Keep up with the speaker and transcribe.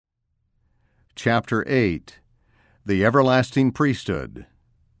Chapter 8. The Everlasting Priesthood.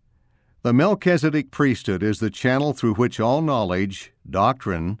 The Melchizedek priesthood is the channel through which all knowledge,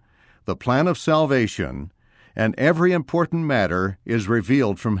 doctrine, the plan of salvation, and every important matter is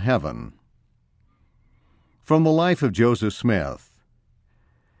revealed from heaven. From the life of Joseph Smith.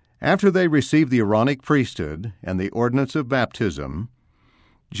 After they received the Aaronic priesthood and the ordinance of baptism,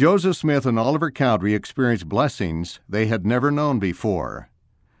 Joseph Smith and Oliver Cowdery experienced blessings they had never known before.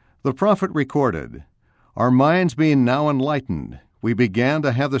 The prophet recorded, "Our minds being now enlightened, we began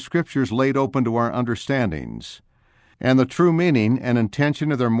to have the Scriptures laid open to our understandings, and the true meaning and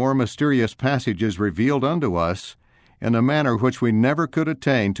intention of their more mysterious passages revealed unto us in a manner which we never could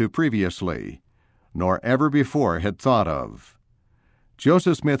attain to previously, nor ever before had thought of."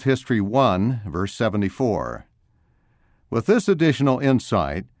 Joseph Smith History 1, verse 74. With this additional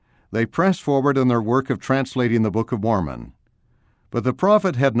insight, they pressed forward in their work of translating the Book of Mormon. But the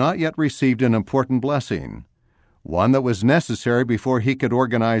prophet had not yet received an important blessing, one that was necessary before he could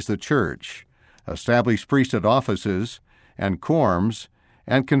organize the church, establish priesthood offices and quorums,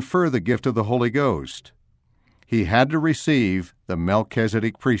 and confer the gift of the Holy Ghost. He had to receive the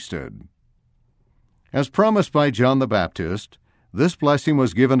Melchizedek priesthood. As promised by John the Baptist, this blessing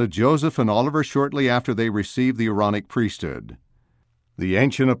was given to Joseph and Oliver shortly after they received the Aaronic priesthood. The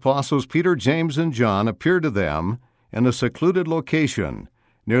ancient apostles Peter, James, and John appeared to them in a secluded location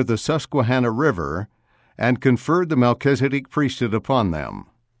near the Susquehanna River and conferred the Melchizedek priesthood upon them.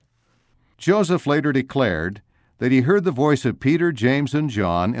 Joseph later declared that he heard the voice of Peter, James, and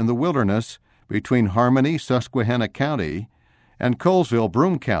John in the wilderness between Harmony, Susquehanna County, and Colesville,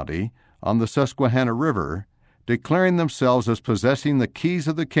 Broome County, on the Susquehanna River, declaring themselves as possessing the keys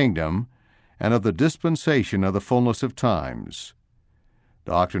of the kingdom and of the dispensation of the fullness of times.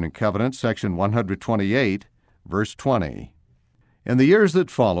 Doctrine and Covenants, section 128, verse 20. In the years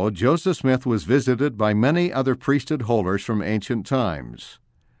that followed, Joseph Smith was visited by many other priesthood holders from ancient times.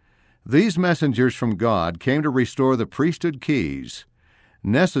 These messengers from God came to restore the priesthood keys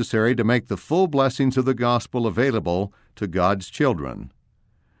necessary to make the full blessings of the gospel available to God's children.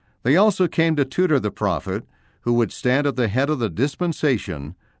 They also came to tutor the prophet who would stand at the head of the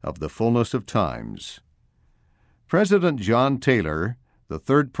dispensation of the fullness of times. President John Taylor, the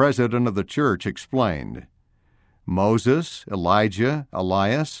third president of the church, explained, "Moses, Elijah,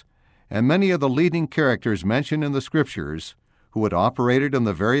 Elias, and many of the leading characters mentioned in the Scriptures who had operated in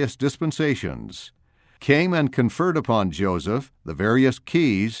the various dispensations, came and conferred upon Joseph the various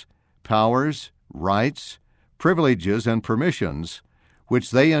keys, powers, rights, privileges, and permissions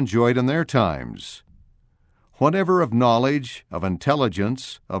which they enjoyed in their times. Whatever of knowledge, of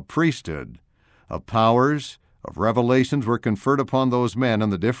intelligence, of priesthood, of powers, of revelations were conferred upon those men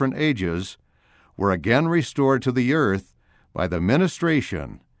in the different ages were again restored to the earth by the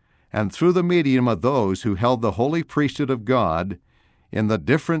ministration and through the medium of those who held the holy priesthood of God in the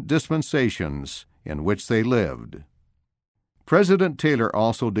different dispensations in which they lived." President Taylor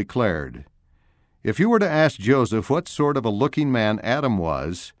also declared, "If you were to ask Joseph what sort of a looking man Adam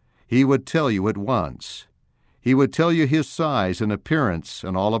was, he would tell you at once. He would tell you his size and appearance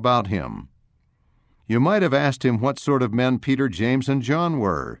and all about him. You might have asked him what sort of men Peter, James, and John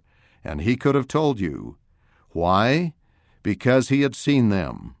were, and he could have told you. Why? Because he had seen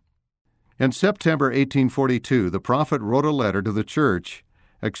them." In September 1842, the prophet wrote a letter to the church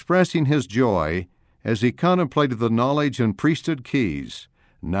expressing his joy as he contemplated the knowledge and priesthood keys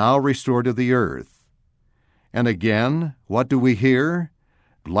now restored to the earth. And again, what do we hear?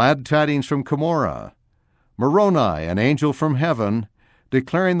 Glad tidings from Cumorah. Moroni, an angel from heaven,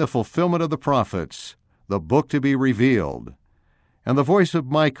 declaring the fulfillment of the prophets, the book to be revealed. And the voice of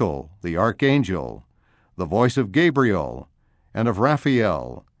Michael, the archangel, the voice of Gabriel, and of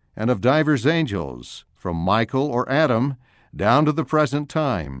Raphael, and of divers angels, from Michael or Adam down to the present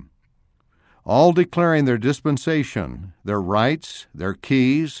time, all declaring their dispensation, their rights, their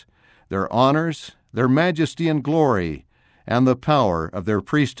keys, their honors, their majesty and glory, and the power of their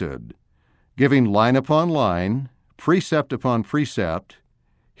priesthood, giving line upon line, precept upon precept,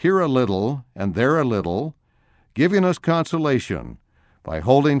 here a little and there a little, giving us consolation by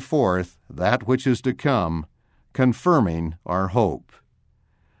holding forth that which is to come, confirming our hope.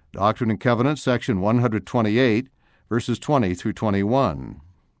 Doctrine and Covenants, section 128, verses 20 through 21.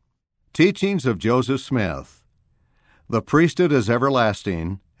 Teachings of Joseph Smith. The priesthood is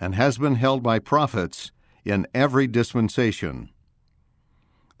everlasting and has been held by prophets in every dispensation.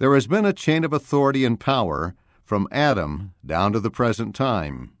 There has been a chain of authority and power from Adam down to the present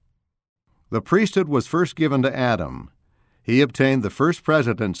time. The priesthood was first given to Adam. He obtained the first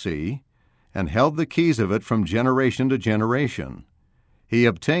presidency and held the keys of it from generation to generation. He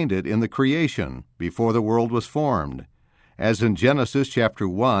obtained it in the creation before the world was formed, as in Genesis chapter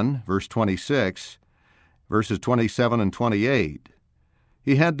 1, verse 26, verses 27 and 28.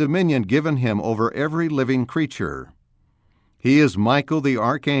 He had dominion given him over every living creature. He is Michael the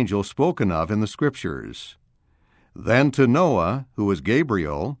archangel spoken of in the Scriptures. Then to Noah, who is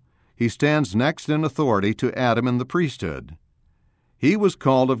Gabriel, he stands next in authority to Adam in the priesthood. He was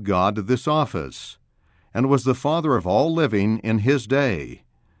called of God to this office, and was the father of all living in his day,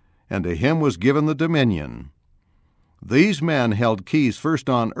 and to him was given the dominion. These men held keys first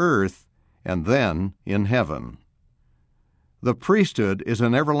on earth and then in heaven. The priesthood is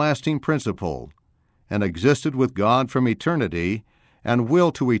an everlasting principle, and existed with God from eternity, and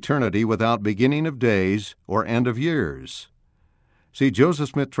will to eternity without beginning of days or end of years. See Joseph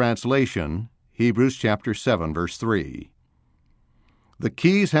Smith translation, Hebrews chapter 7, verse 3. The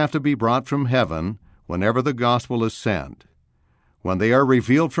keys have to be brought from heaven whenever the gospel is sent. When they are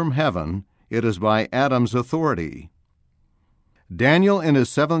revealed from heaven, it is by Adam's authority. Daniel in his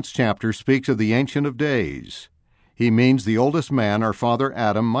 7th chapter speaks of the Ancient of Days. He means the oldest man, our father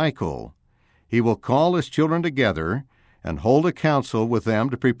Adam, Michael. He will call his children together and hold a council with them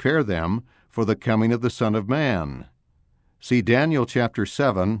to prepare them for the coming of the Son of Man. See Daniel chapter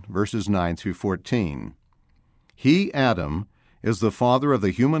 7, verses 9 through 14. He, Adam, is the father of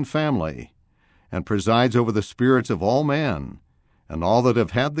the human family, and presides over the spirits of all men, and all that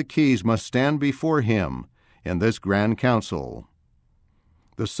have had the keys must stand before him in this grand council.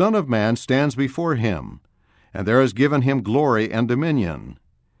 The Son of Man stands before him, and there is given him glory and dominion.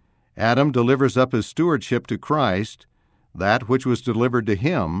 Adam delivers up his stewardship to Christ, that which was delivered to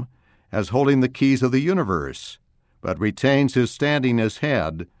him, as holding the keys of the universe, but retains his standing as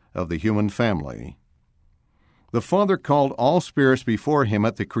head of the human family. The Father called all spirits before him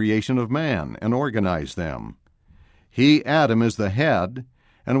at the creation of man and organized them. He, Adam, is the head,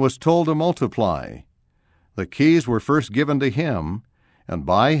 and was told to multiply. The keys were first given to him, and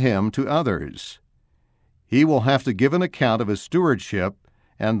by him to others. He will have to give an account of his stewardship,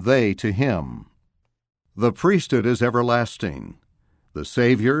 and they to him. The priesthood is everlasting. The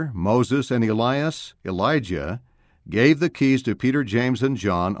Savior, Moses, and Elijah, gave the keys to Peter, James, and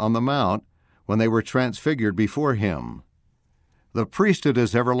John on the mount when they were transfigured before him. The priesthood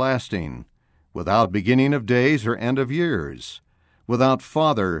is everlasting, without beginning of days or end of years, without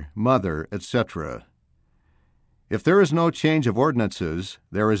father, mother, etc. If there is no change of ordinances,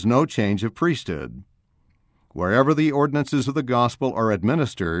 there is no change of priesthood. Wherever the ordinances of the gospel are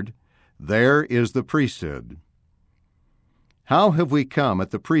administered, there is the priesthood. How have we come at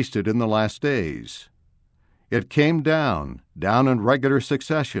the priesthood in the last days? It came down in regular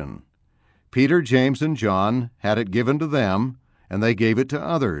succession. Peter, James, and John had it given to them, and they gave it to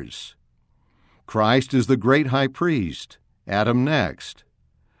others. Christ is the great high priest, Adam next.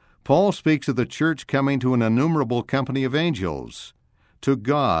 Paul speaks of the church coming to an innumerable company of angels, to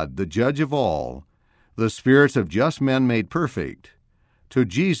God, the judge of all, the spirits of just men made perfect, to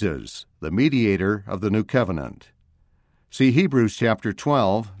Jesus, the mediator of the new covenant. See Hebrews chapter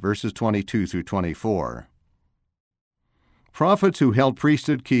 12, verses 22 through 24. Prophets who held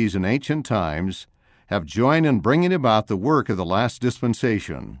priesthood keys in ancient times have joined in bringing about the work of the last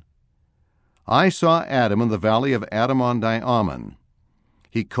dispensation. I saw Adam in the valley of Adam-on-Diamon.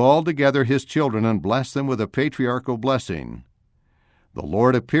 He called together his children and blessed them with a patriarchal blessing. The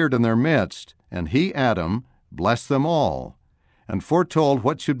Lord appeared in their midst, and he, Adam, blessed them all, and foretold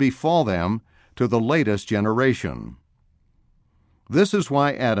what should befall them to the latest generation. This is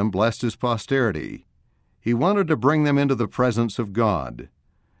why Adam blessed his posterity. He wanted to bring them into the presence of God.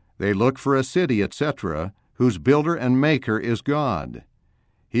 They look for a city, etc., whose builder and maker is God.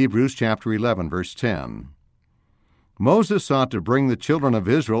 Hebrews chapter 11, verse 10. Moses sought to bring the children of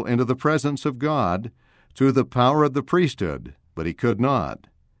Israel into the presence of God through the power of the priesthood, but he could not.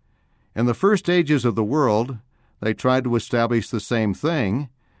 In the first ages of the world, they tried to establish the same thing,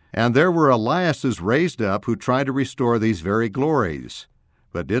 and there were Eliases raised up who tried to restore these very glories,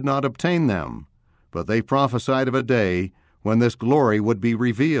 but did not obtain them. But they prophesied of a day when this glory would be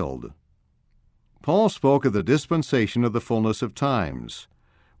revealed. Paul spoke of the dispensation of the fullness of times,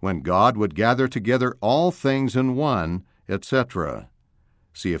 when God would gather together all things in one, etc.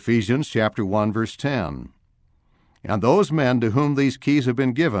 See Ephesians chapter 1, verse 10. And those men to whom these keys have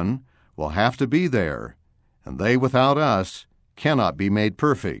been given will have to be there, and they without us cannot be made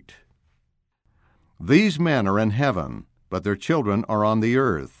perfect. These men are in heaven, but their children are on the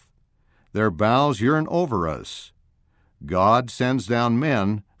earth. Their bowels yearn over us. God sends down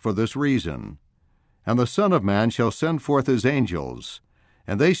men for this reason. And the Son of Man shall send forth his angels,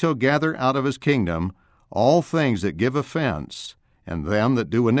 and they shall gather out of his kingdom all things that give offense, and them that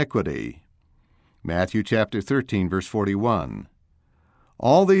do iniquity. Matthew chapter 13, verse 41.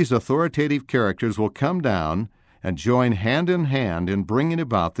 All these authoritative characters will come down and join hand in bringing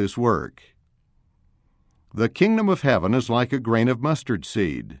about this work. The kingdom of heaven is like a grain of mustard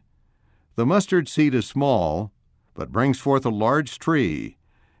seed. The mustard seed is small, but brings forth a large tree,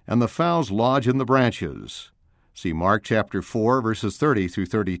 and the fowls lodge in the branches. See Mark chapter 4, verses 30 through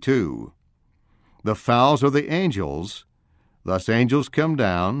 32. The fowls are the angels. Thus angels come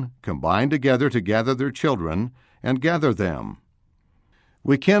down, combine together to gather their children, and gather them.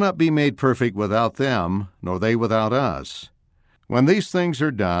 We cannot be made perfect without them, nor they without us. When these things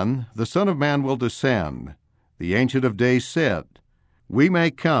are done, the Son of Man will descend. The Ancient of Days said, "We may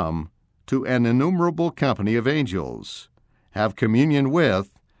come to an innumerable company of angels, have communion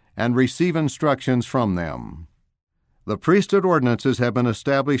with, and receive instructions from them." The priesthood ordinances have been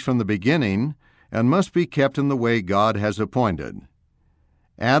established from the beginning and must be kept in the way God has appointed.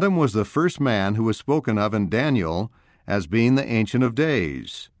 Adam was the first man who was spoken of in Daniel as being the Ancient of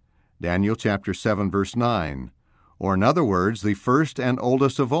Days, Daniel chapter 7, verse 9, or in other words, the first and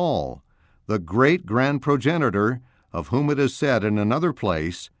oldest of all, the great grand progenitor, of whom it is said in another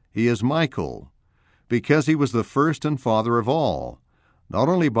place, he is Michael, because he was the first and father of all, not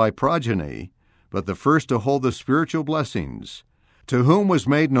only by progeny, but the first to hold the spiritual blessings, to whom was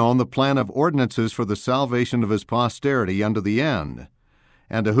made known the plan of ordinances for the salvation of his posterity unto the end,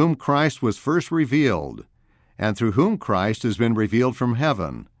 and to whom Christ was first revealed, and through whom Christ has been revealed from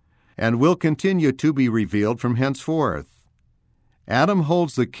heaven, and will continue to be revealed from henceforth. Adam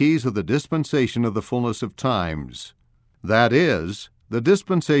holds the keys of the dispensation of the fullness of times. That is, the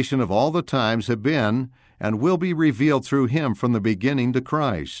dispensation of all the times have been and will be revealed through him from the beginning to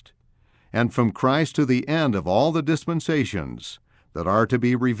Christ, and from Christ to the end of all the dispensations that are to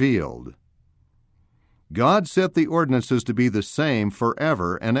be revealed. God set the ordinances to be the same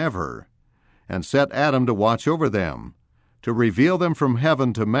forever and ever, and set Adam to watch over them, to reveal them from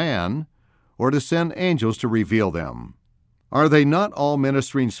heaven to man, or to send angels to reveal them. Are they not all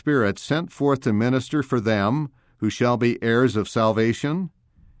ministering spirits sent forth to minister for them who shall be heirs of salvation?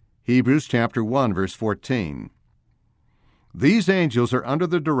 Hebrews chapter 1, verse 14. These angels are under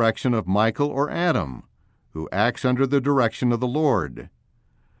the direction of Michael or Adam, who acts under the direction of the Lord.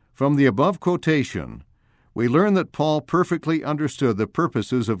 From the above quotation, we learn that Paul perfectly understood the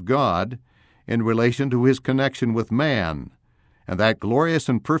purposes of God in relation to his connection with man, and that glorious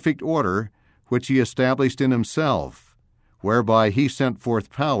and perfect order which he established in himself, whereby he sent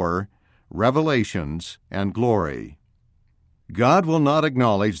forth power, revelations, and glory. God will not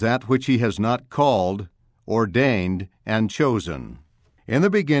acknowledge that which he has not called, ordained, and chosen. In the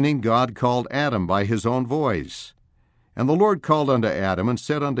beginning God called Adam by his own voice. And the Lord called unto Adam, and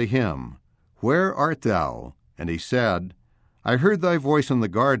said unto him, Where art thou? And he said, I heard thy voice in the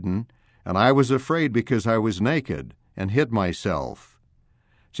garden, and I was afraid because I was naked, and hid myself.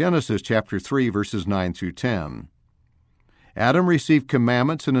 Genesis chapter 3, verses 9 through 10. Adam received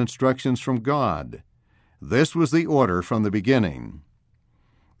commandments and instructions from God. This was the order from the beginning.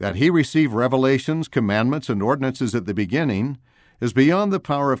 That he received revelations, commandments, and ordinances at the beginning is beyond the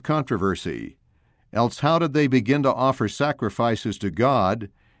power of controversy. Else how did they begin to offer sacrifices to God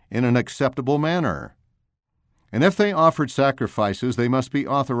in an acceptable manner? And if they offered sacrifices, they must be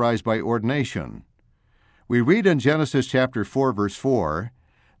authorized by ordination. We read in Genesis chapter 4, verse 4,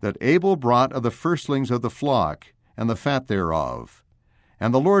 that Abel brought of the firstlings of the flock, and the fat thereof.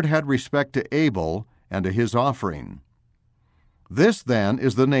 And the Lord had respect to Abel, and to his offering. This, then,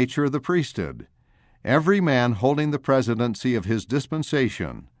 is the nature of the priesthood, every man holding the presidency of his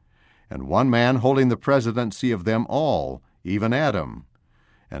dispensation, and one man holding the presidency of them all, even Adam,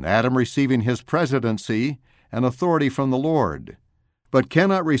 and Adam receiving his presidency and authority from the Lord, but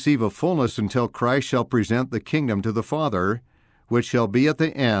cannot receive a fullness until Christ shall present the kingdom to the Father, which shall be at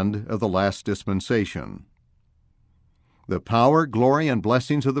the end of the last dispensation. The power, glory, and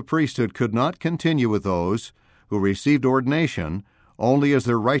blessings of the priesthood could not continue with those who received ordination only as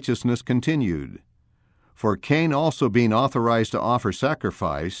their righteousness continued. For Cain also being authorized to offer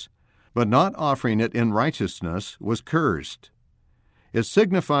sacrifice, but not offering it in righteousness, was cursed. It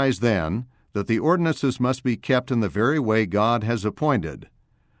signifies then that the ordinances must be kept in the very way God has appointed.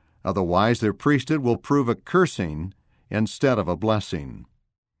 Otherwise their priesthood will prove a cursing instead of a blessing.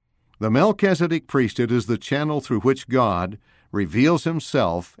 The Melchizedek priesthood is the channel through which God reveals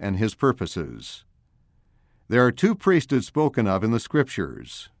himself and his purposes. There are two priesthoods spoken of in the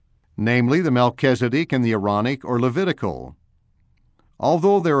Scriptures, namely the Melchizedek and the Aaronic or Levitical.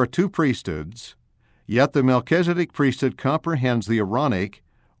 Although there are two priesthoods, yet the Melchizedek priesthood comprehends the Aaronic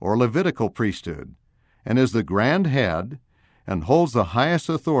or Levitical priesthood, and is the grand head, and holds the highest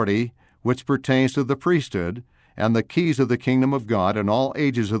authority which pertains to the priesthood and the keys of the kingdom of God in all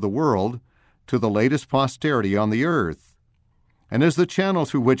ages of the world to the latest posterity on the earth, and is the channel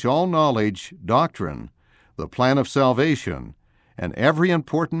through which all knowledge, doctrine, the plan of salvation, and every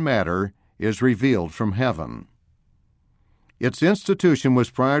important matter is revealed from heaven. Its institution was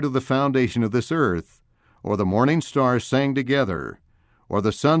prior to the foundation of this earth, or the morning stars sang together, or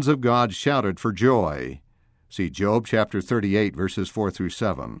the sons of God shouted for joy. See Job chapter 38, verses 4 through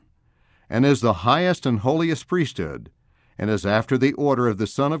 7. And is the highest and holiest priesthood, and is after the order of the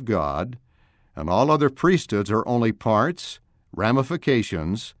Son of God, and all other priesthoods are only parts,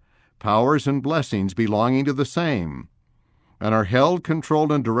 ramifications, powers, and blessings belonging to the same, and are held,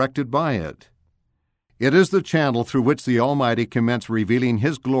 controlled, and directed by it. It is the channel through which the Almighty commenced revealing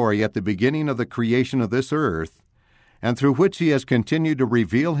His glory at the beginning of the creation of this earth, and through which He has continued to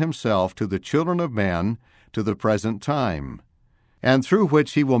reveal Himself to the children of men to the present time, and through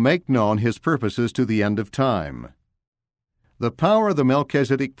which He will make known His purposes to the end of time. The power of the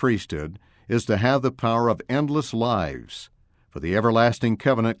Melchizedek priesthood is to have the power of endless lives, for the everlasting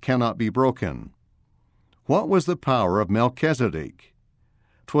covenant cannot be broken. What was the power of Melchizedek?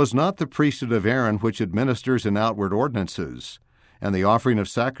 'Twas not the priesthood of Aaron which administers in outward ordinances, and the offering of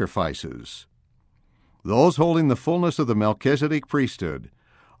sacrifices. Those holding the fullness of the Melchizedek priesthood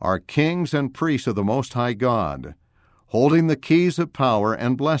are kings and priests of the Most High God, holding the keys of power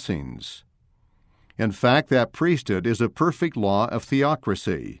and blessings. In fact, that priesthood is a perfect law of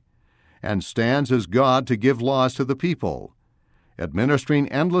theocracy, and stands as God to give laws to the people, administering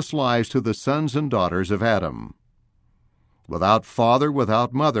endless lives to the sons and daughters of Adam. Without father,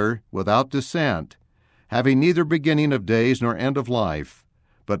 without mother, without descent, having neither beginning of days nor end of life,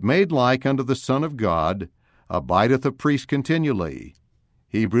 but made like unto the Son of God, abideth a priest continually.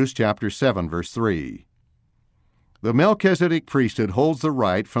 Hebrews chapter 7, verse 3. The Melchizedek priesthood holds the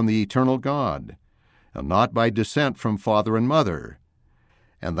right from the eternal God, and not by descent from father and mother.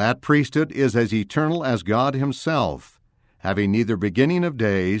 And that priesthood is as eternal as God Himself, having neither beginning of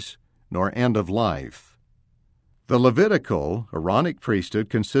days nor end of life. The Levitical, Aaronic priesthood,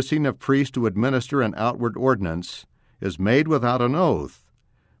 consisting of priests to administer an outward ordinance, is made without an oath,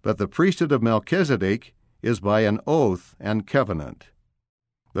 but the priesthood of Melchizedek is by an oath and covenant.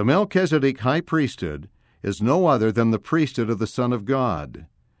 The Melchizedek high priesthood is no other than the priesthood of the Son of God.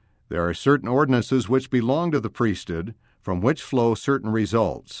 There are certain ordinances which belong to the priesthood, from which flow certain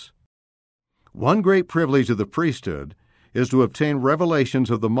results. One great privilege of the priesthood is to obtain revelations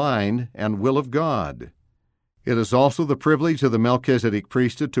of the mind and will of God. It is also the privilege of the Melchizedek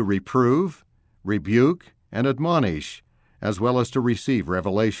priesthood to reprove, rebuke, and admonish, as well as to receive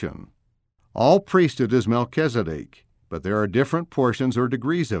revelation. All priesthood is Melchizedek, but there are different portions or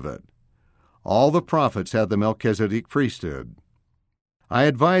degrees of it. All the prophets had the Melchizedek priesthood. I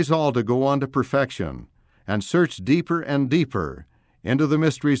advise all to go on to perfection and search deeper and deeper into the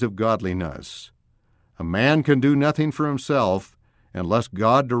mysteries of godliness. A man can do nothing for himself unless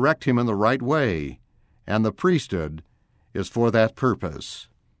God direct him in the right way, and the priesthood is for that purpose.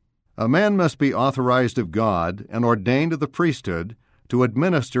 A man must be authorized of God and ordained to the priesthood to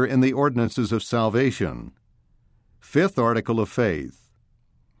administer in the ordinances of salvation. Fifth article of faith.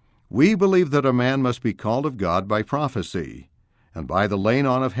 We believe that a man must be called of God by prophecy, and by the laying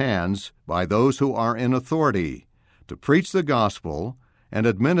on of hands by those who are in authority, to preach the gospel and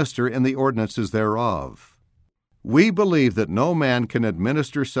administer in the ordinances thereof. We believe that no man can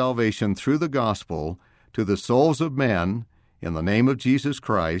administer salvation through the gospel to the souls of men in the name of Jesus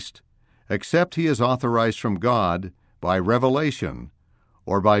Christ, except he is authorized from God by revelation,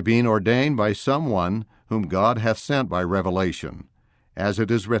 or by being ordained by someone whom God hath sent by revelation, as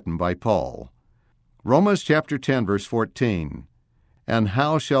it is written by Paul. Romans chapter 10, verse 14. And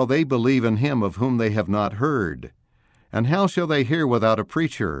how shall they believe in him of whom they have not heard? And how shall they hear without a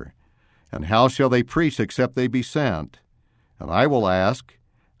preacher? And how shall they preach except they be sent? And I will ask,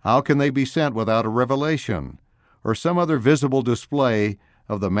 how can they be sent without a revelation, or some other visible display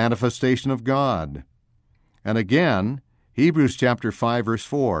of the manifestation of God? And again, Hebrews chapter 5, verse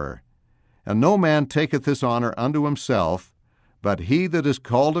 4. And no man taketh this honor unto himself, but he that is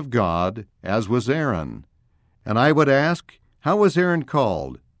called of God, as was Aaron. And I would ask, how was Aaron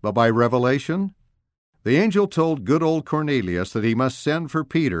called? But by revelation? The angel told good old Cornelius that he must send for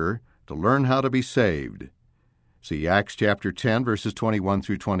Peter to learn how to be saved. See Acts chapter 10, verses 21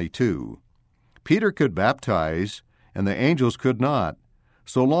 through 22. Peter could baptize, and the angels could not,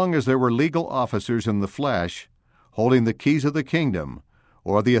 so long as there were legal officers in the flesh holding the keys of the kingdom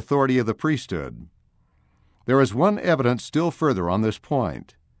or the authority of the priesthood. There is one evidence still further on this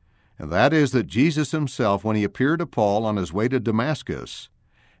point, and that is that Jesus himself, when he appeared to Paul on his way to Damascus,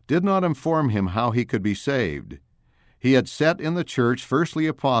 did not inform him how he could be saved. He had set in the church firstly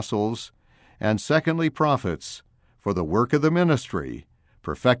apostles, and secondly prophets, for the work of the ministry,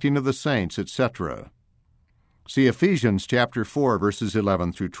 perfecting of the saints, etc. See Ephesians chapter 4, verses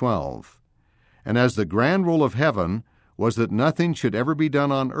 11 through 12. And as the grand rule of heaven was that nothing should ever be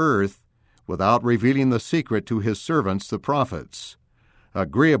done on earth without revealing the secret to his servants, the prophets,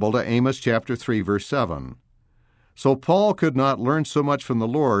 agreeable to Amos chapter 3, verse 7. So Paul could not learn so much from the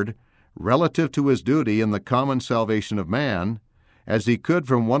Lord relative to his duty in the common salvation of man as he could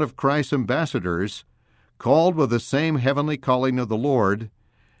from one of Christ's ambassadors, called with the same heavenly calling of the Lord,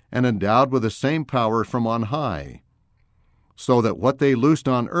 and endowed with the same power from on high, so that what they loosed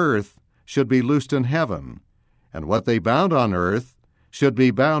on earth should be loosed in heaven, and what they bound on earth should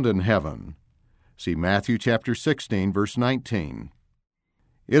be bound in heaven. See Matthew chapter 16, verse 19.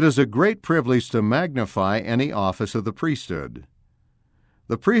 It is a great privilege to magnify any office of the priesthood.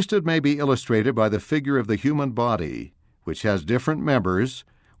 The priesthood may be illustrated by the figure of the human body, which has different members,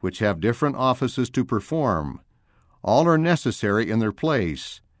 which have different offices to perform. All are necessary in their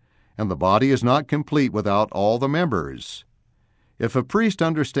place, and the body is not complete without all the members. If a priest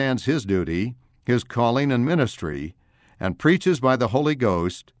understands his duty, his calling and ministry, and preaches by the Holy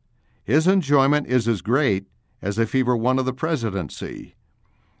Ghost, his enjoyment is as great as if he were one of the presidency,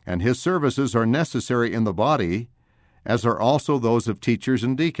 and his services are necessary in the body, as are also those of teachers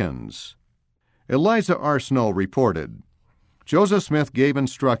and deacons. Eliza R. Snow reported, Joseph Smith gave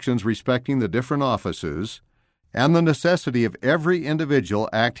instructions respecting the different offices and the necessity of every individual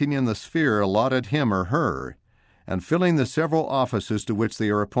acting in the sphere allotted him or her, and filling the several offices to which they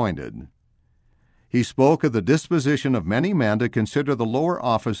are appointed. He spoke of the disposition of many men to consider the lower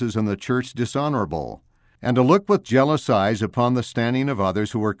offices in the church dishonorable, and to look with jealous eyes upon the standing of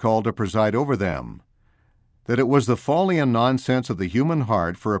others who were called to preside over them, that it was the folly and nonsense of the human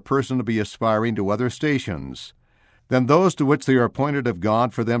heart for a person to be aspiring to other stations than those to which they are appointed of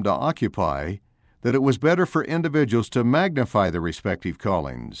God for them to occupy, that it was better for individuals to magnify their respective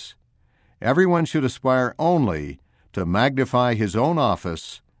callings. Everyone should aspire only to magnify his own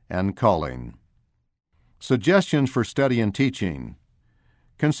office and calling. Suggestions for study and teaching.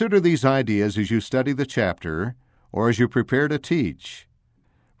 Consider these ideas as you study the chapter or as you prepare to teach.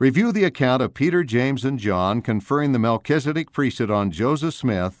 Review the account of Peter, James, and John conferring the Melchizedek priesthood on Joseph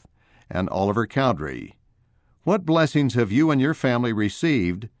Smith and Oliver Cowdery. What blessings have you and your family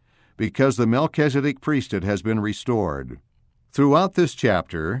received because the Melchizedek priesthood has been restored? Throughout this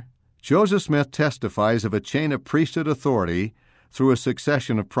chapter, Joseph Smith testifies of a chain of priesthood authority through a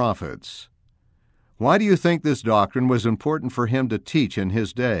succession of prophets. Why do you think this doctrine was important for him to teach in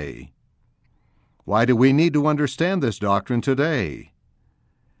his day? Why do we need to understand this doctrine today?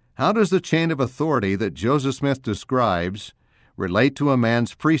 How does the chain of authority that Joseph Smith describes relate to a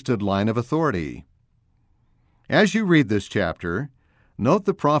man's priesthood line of authority? As you read this chapter, note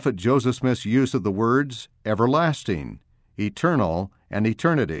the prophet Joseph Smith's use of the words everlasting, eternal, and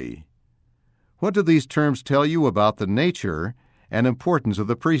eternity. What do these terms tell you about the nature and importance of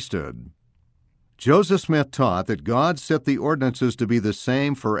the priesthood? Joseph Smith taught that God set the ordinances to be the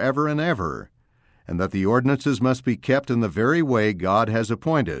same forever and ever, and that the ordinances must be kept in the very way God has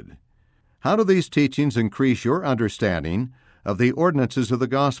appointed. How do these teachings increase your understanding of the ordinances of the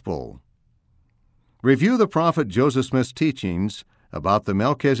gospel? Review the prophet Joseph Smith's teachings about the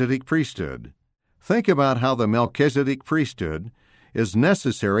Melchizedek priesthood. Think about how the Melchizedek priesthood is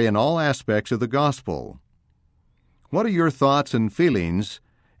necessary in all aspects of the gospel. What are your thoughts and feelings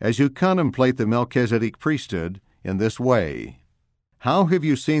as you contemplate the Melchizedek priesthood in this way? How have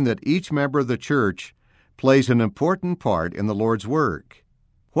you seen that each member of the church plays an important part in the Lord's work?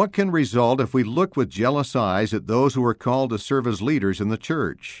 What can result if we look with jealous eyes at those who are called to serve as leaders in the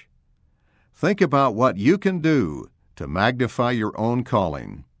church? Think about what you can do to magnify your own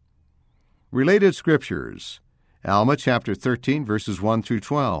calling. Related Scriptures. Alma chapter 13, verses 1 through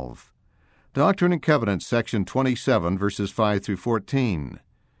 12. Doctrine and Covenants, section 27, verses 5 through 14.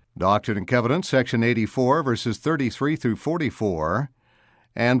 Doctrine and Covenants, section 84, verses 33 through 44,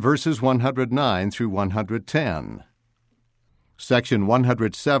 and verses 109 through 110. Section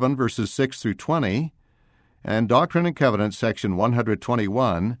 107, verses 6 through 20, and Doctrine and Covenants, section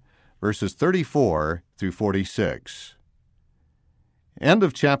 121, verses 34 through 46. End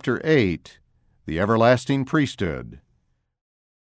of chapter 8, The Everlasting Priesthood.